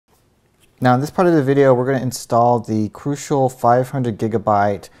Now in this part of the video, we're going to install the crucial 500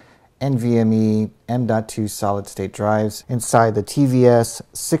 gigabyte NVMe M.2 solid state drives inside the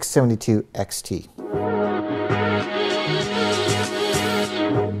TVS-672XT.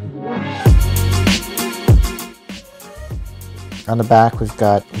 On the back, we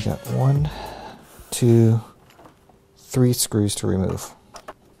got 1, 2, 3 screws to remove.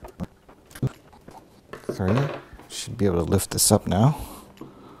 3. Should be able to lift this up now.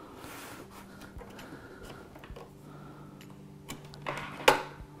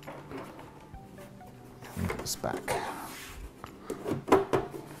 And get this back.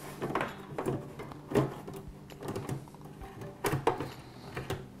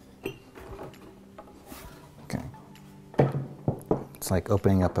 Okay. It's like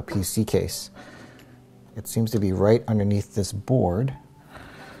opening up a PC case. It seems to be right underneath this board.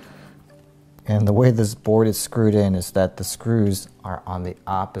 And the way this board is screwed in is that the screws are on the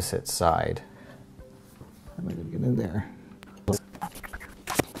opposite side. How am I going to get in there?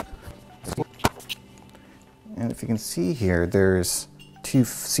 And if you can see here, there's 2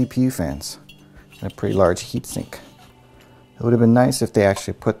 CPU fans and a pretty large heatsink. It would have been nice if they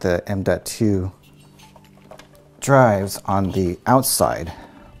actually put the M.2 drives on the outside.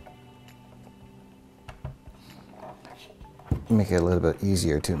 Make it a little bit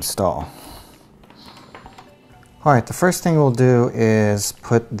easier to install. Alright, the first thing we'll do is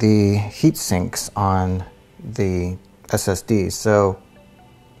put the heat sinks on the SSD. So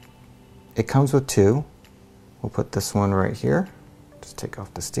it comes with 2. We'll put this one right here. Just take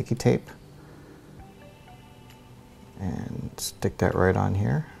off the sticky tape and stick that right on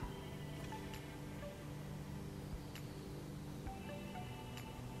here.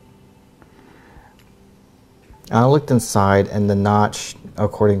 I looked inside and the notch,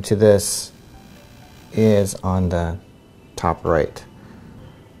 according to this, is on the top right.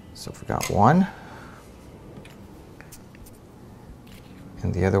 So if we got 1,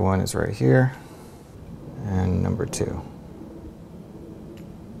 and the other one is right here, and number 2.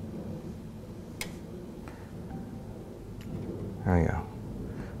 There we go. I'll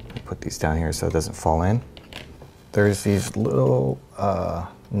put these down here so it doesn't fall in. There's these little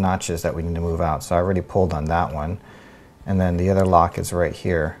notches that we need to move out. So I already pulled on that one, and then the other lock is right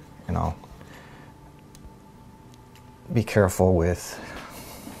here, and I'll be careful with.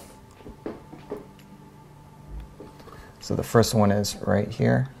 So the first one is right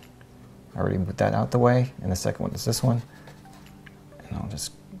here. I already moved that out the way, and the second one is this one. And I'll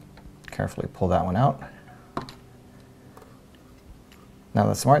just carefully pull that one out. Now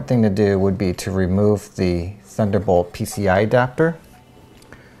the smart thing to do would be to remove the Thunderbolt PCI adapter,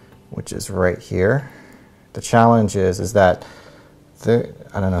 which is right here. The challenge is that I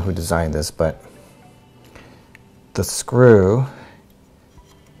don't know who designed this, but the screw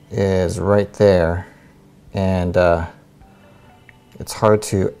is right there, and it's hard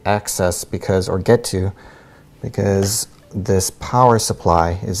to access or get to because this power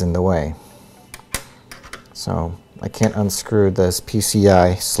supply is in the way. So I can't unscrew this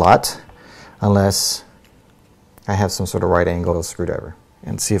PCI slot unless I have some sort of right angle screwdriver,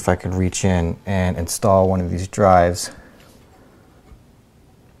 and see if I can reach in and install one of these drives.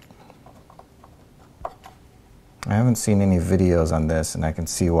 I haven't seen any videos on this, and I can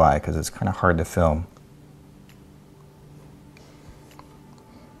see why, because it's kind of hard to film.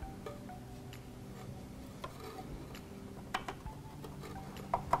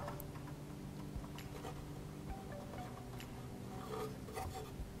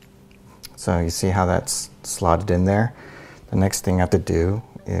 So you see how that's slotted in there? The next thing I have to do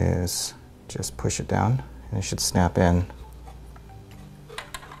is just push it down, and it should snap in.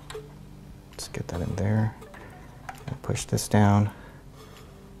 Let's get that in there. Push this down,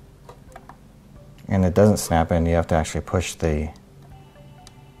 and it doesn't snap in. You have to actually push the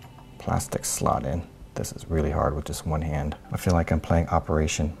plastic slot in. This is really hard with just one hand. I feel like I'm playing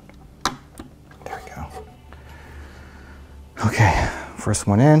Operation. There we go. Okay, first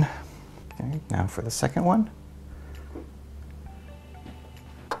one in. Okay, now for the second one.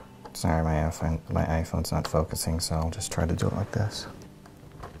 Sorry, my iPhone's not focusing, so I'll just try to do it like this.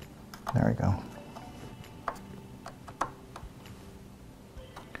 There we go.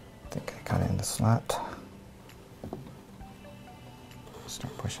 I think I got it in the slot.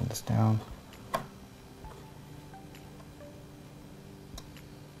 Start pushing this down.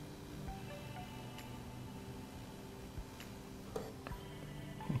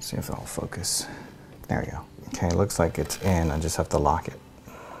 Let's see if it'll focus. There we go. Okay, it looks like it's in. I just have to lock it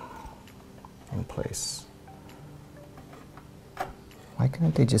in place. Why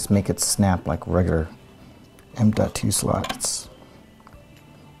couldn't they just make it snap like regular M.2 slots?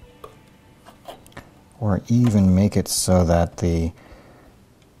 or even make it so that the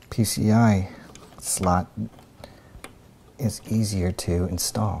PCI slot is easier to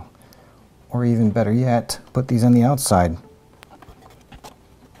install. Or even better yet, put these on the outside.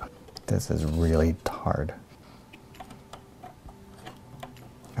 This is really hard.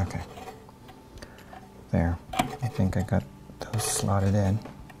 Okay. There. I think I got those slotted in.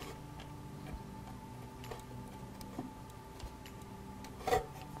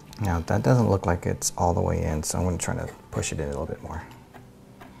 Now that doesn't look like it's all the way in, so I'm going to try to push it in a little bit more.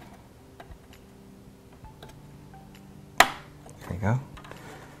 There you go.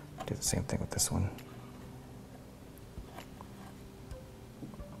 Do the same thing with this one.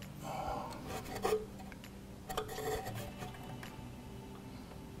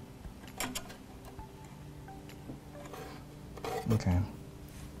 Okay.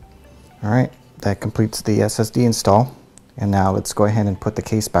 All right, that completes the SSD install. And now let's go ahead and put the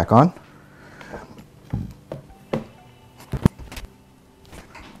case back on.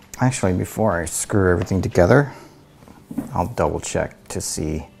 Actually, before I screw everything together, I'll double check to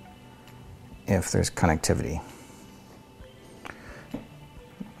see if there's connectivity.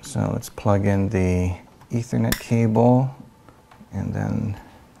 So let's plug in the Ethernet cable and then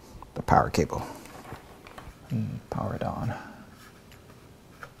the power cable. And power it on.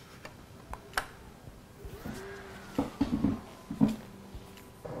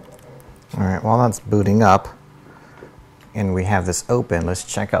 All right, while that's booting up and we have this open, let's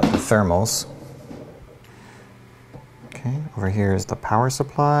check out the thermals. Okay, over here is the power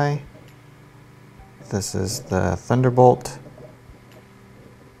supply. This is the Thunderbolt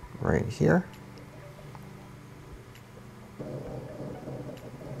right here.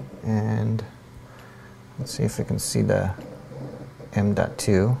 And let's see if we can see the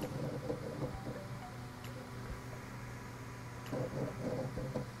M.2.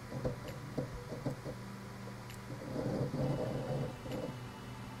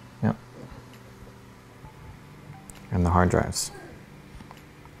 Yep. And the hard drives.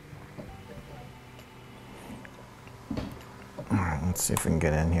 All right, let's see if we can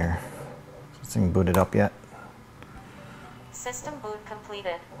get in here. Is this thing booted up yet? System boot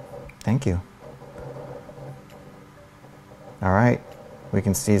completed. Thank you. All right, we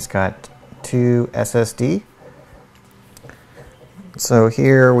can see it's got 2 SSD. So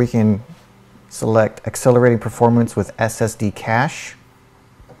here we can select accelerating performance with SSD cache.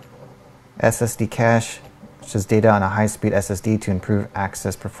 SSD cache, which is data on a high-speed SSD to improve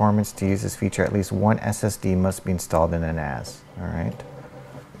access performance. To use this feature, at least one SSD must be installed in an NAS. All right.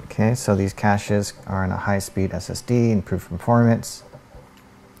 Okay, so these caches are on a high-speed SSD, improve performance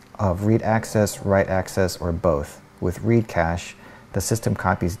of read access, write access, or both. With read cache, the system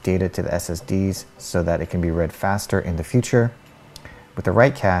copies data to the SSDs so that it can be read faster in the future. With the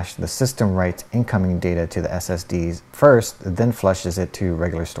write cache, the system writes incoming data to the SSDs first, then flushes it to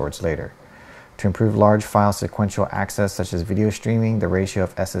regular storage later. To improve large file sequential access, such as video streaming, the ratio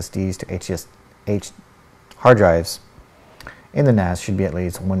of SSDs to hard drives in the NAS should be at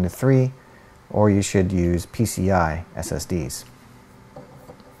least 1:3, or you should use PCI SSDs.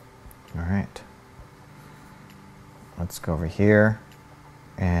 All right. Let's go over here,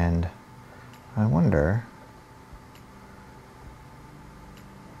 and I wonder,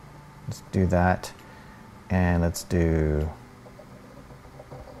 let's do that, and let's do,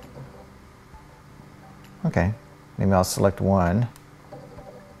 okay, maybe I'll select one.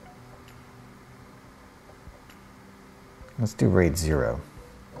 Let's do RAID 0,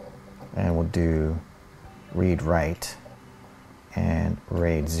 and we'll do read write and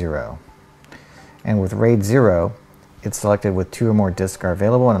RAID 0. And with RAID 0, it's selected with 2 or more disks are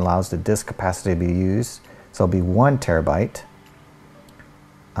available and allows the disk capacity to be used. So it'll be 1 terabyte,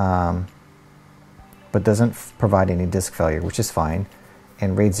 but doesn't provide any disk failure, which is fine.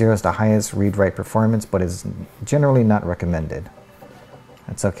 And RAID 0 is the highest read-write performance, but is generally not recommended.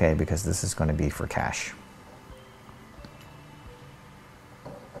 That's okay, because this is going to be for cache.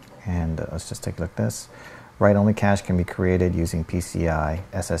 And let's just take a look at this. Write-only cache can be created using PCI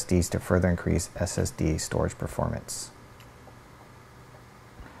SSDs to further increase SSD storage performance.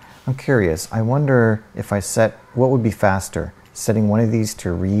 I'm curious, I wonder if I set, what would be faster? Setting one of these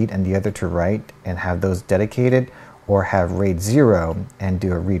to read and the other to write and have those dedicated, or have RAID 0 and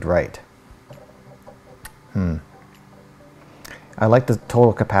do a read-write? I like the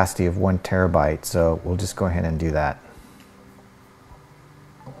total capacity of 1 terabyte, so we'll just go ahead and do that.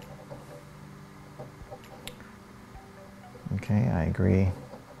 Okay, I agree.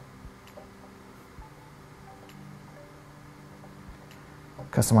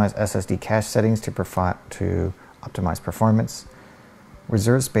 Customize SSD cache settings to optimize performance.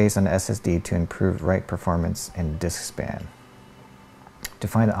 Reserve space on the SSD to improve write performance and disk span. To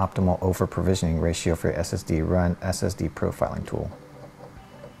find the optimal over-provisioning ratio for your SSD, run SSD profiling tool.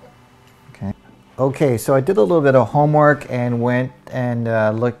 Okay, so I did a little bit of homework and went and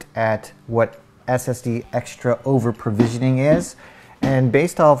looked at what SSD extra over-provisioning is. And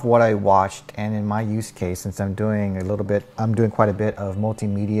based off what I watched and in my use case, since I'm doing quite a bit of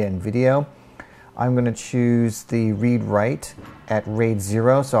multimedia and video, I'm going to choose the read-write at RAID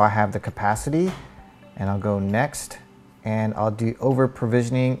 0, so I have the capacity, and I'll go next, and I'll do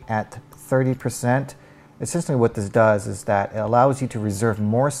over-provisioning at 30%. Essentially what this does is that it allows you to reserve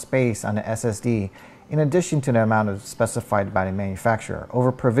more space on the SSD in addition to the amount of specified by the manufacturer.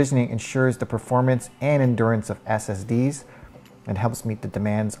 Over-provisioning ensures the performance and endurance of SSDs and helps meet the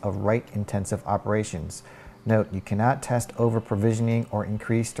demands of write-intensive operations. Note, you cannot test over-provisioning or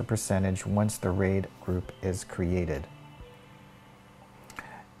increase the percentage once the RAID group is created.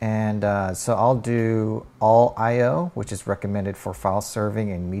 And so I'll do all I/O, which is recommended for file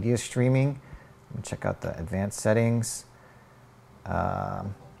serving and media streaming. Let me check out the advanced settings.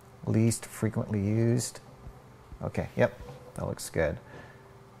 Least frequently used. Okay, yep, that looks good.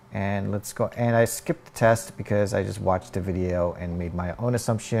 And let's go, and I skipped the test because I just watched the video and made my own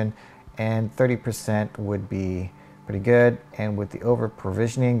assumption, and 30% would be pretty good. And with the over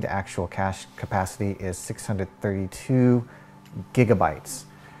provisioning, the actual cache capacity is 632 gigabytes.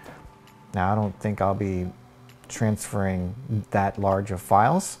 Now I don't think I'll be transferring that large of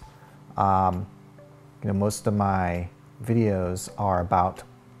files. Most of my videos are about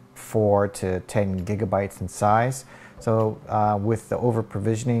 4 to 10 gigabytes in size. So with the over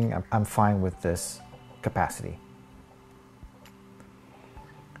provisioning, I'm fine with this capacity.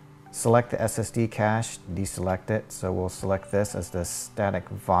 Select the SSD cache, deselect it. So we'll select this as the static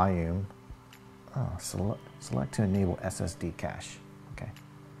volume. Oh, select to enable SSD cache. Okay.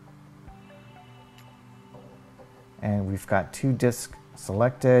 And we've got 2 disks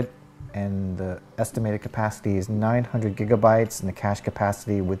selected, and the estimated capacity is 900 gigabytes, and the cache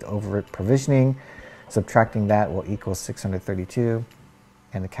capacity with over provisioning, subtracting that will equal 632,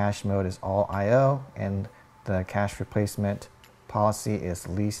 and the cache mode is all I/O, and the cache replacement policy is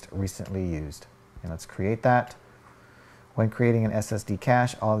least recently used. And let's create that. When creating an SSD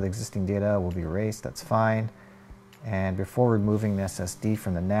cache, all of the existing data will be erased. That's fine. And before removing the SSD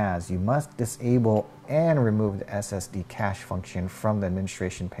from the NAS, you must disable and remove the SSD cache function from the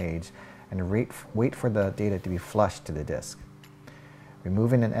administration page and wait for the data to be flushed to the disk.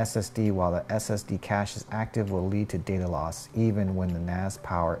 Removing an SSD while the SSD cache is active will lead to data loss even when the NAS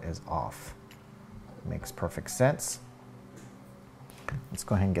power is off. Makes perfect sense. Let's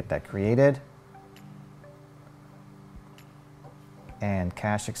go ahead and get that created. And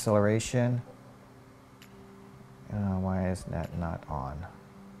cache acceleration. Why is that not on?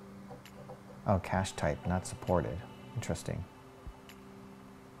 Oh, cache type not supported. Interesting.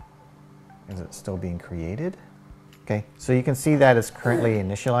 Is it still being created? Okay, so you can see that it's currently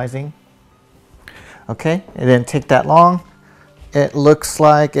initializing. Okay, it didn't take that long. It looks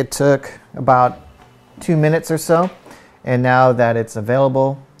like it took about 2 minutes or so. And now that it's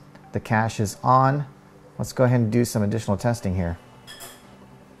available, the cache is on. Let's go ahead and do some additional testing here.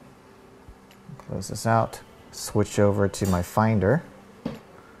 Close this out. Switch over to my Finder.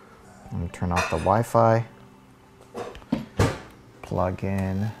 Let me turn off the Wi-Fi. Plug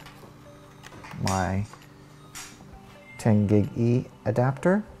in my 10 gig E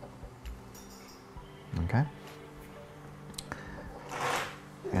adapter. Okay.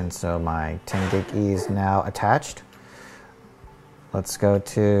 And so my 10 gig E is now attached. Let's go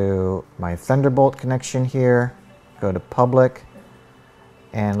to my Thunderbolt connection here. Go to public.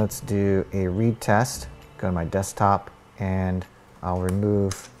 And let's do a read test. Go to my desktop, and I'll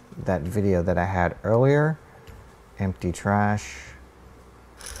remove that video that I had earlier. Empty trash.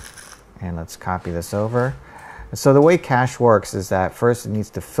 And let's copy this over. So the way cache works is that first it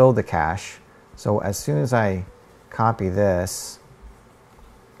needs to fill the cache. So as soon as I copy this,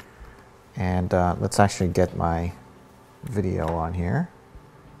 and let's actually get my video on here,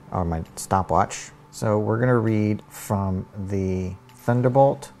 or my stopwatch. So we're going to read from the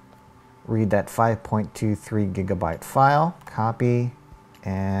Thunderbolt. Read that 5.23 gigabyte file, copy,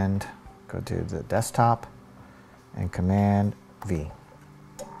 and go to the desktop and Command V.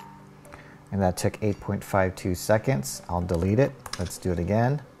 And that took 8.52 seconds. I'll delete it. Let's do it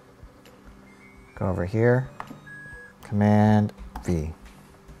again. Go over here, Command V.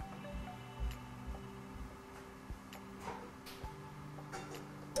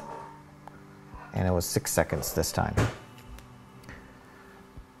 And it was 6 seconds this time.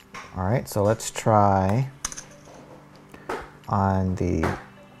 All right, so let's try on the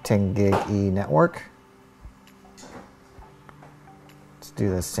 10 gig E network. Let's do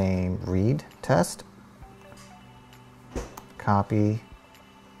the same read test. Copy,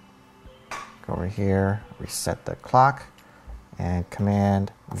 go over here, reset the clock, and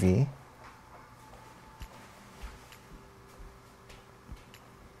Command V.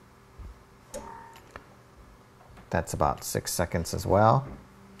 That's about 6 seconds as well.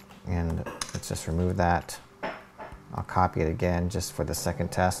 And let's just remove that. I'll copy it again just for the second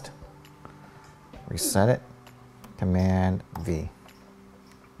test. Reset it, Command V.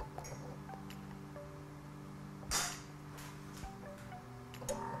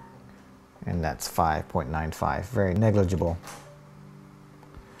 And that's 5.95, very negligible.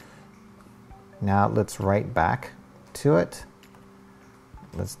 Now let's write back to it.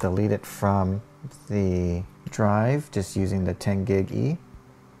 Let's delete it from the drive just using the 10 gig E.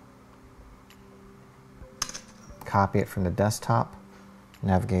 Copy it from the desktop,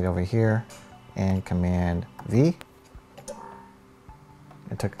 navigate over here, and Command V.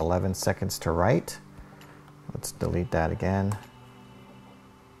 It took 11 seconds to write. Let's delete that again.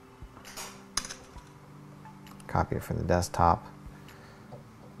 Copy it from the desktop.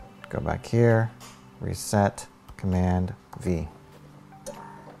 Go back here, reset, Command V.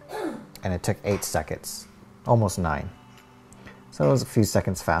 And it took 8 seconds, almost 9. So it was a few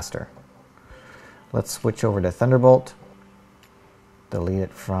seconds faster. Let's switch over to Thunderbolt, delete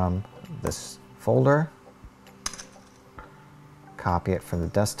it from this folder, copy it from the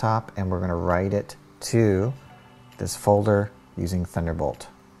desktop, and we're going to write it to this folder using Thunderbolt.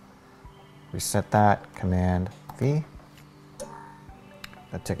 Reset that, Command V.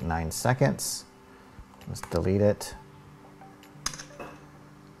 That took 9 seconds. Let's delete it.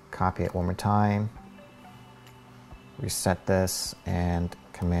 Copy it one more time. Reset this and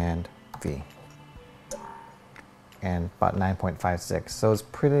Command V. And about 9.56. So it's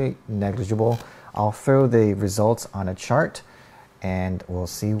pretty negligible. I'll throw the results on a chart and we'll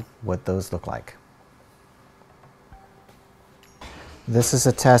see what those look like. This is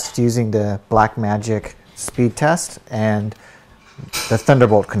a test using the Blackmagic speed test and the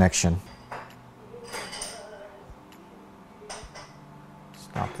Thunderbolt connection.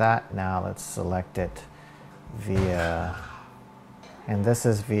 Stop that. Now let's select it via, and this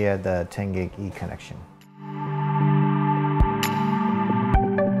is via the 10 gig E connection.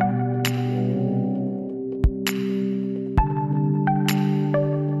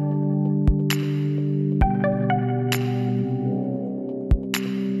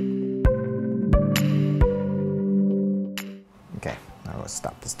 Okay, now let's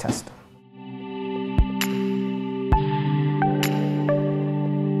stop this test.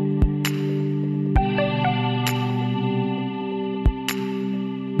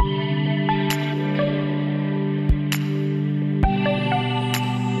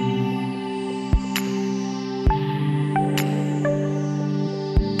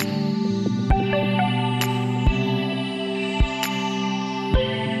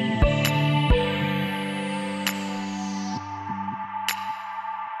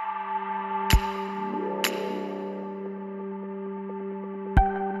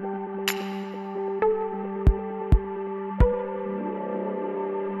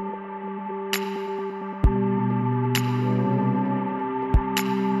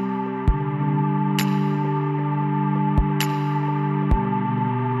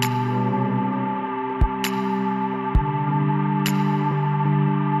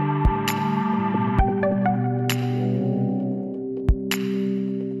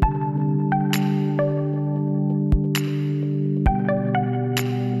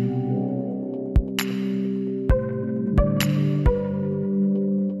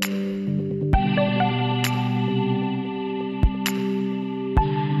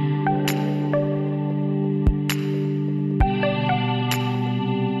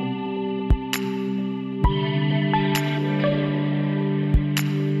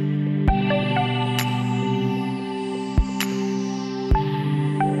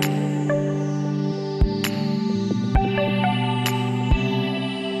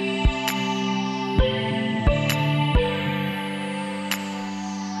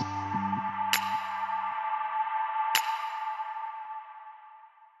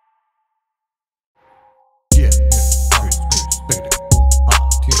 Yeah, Chris,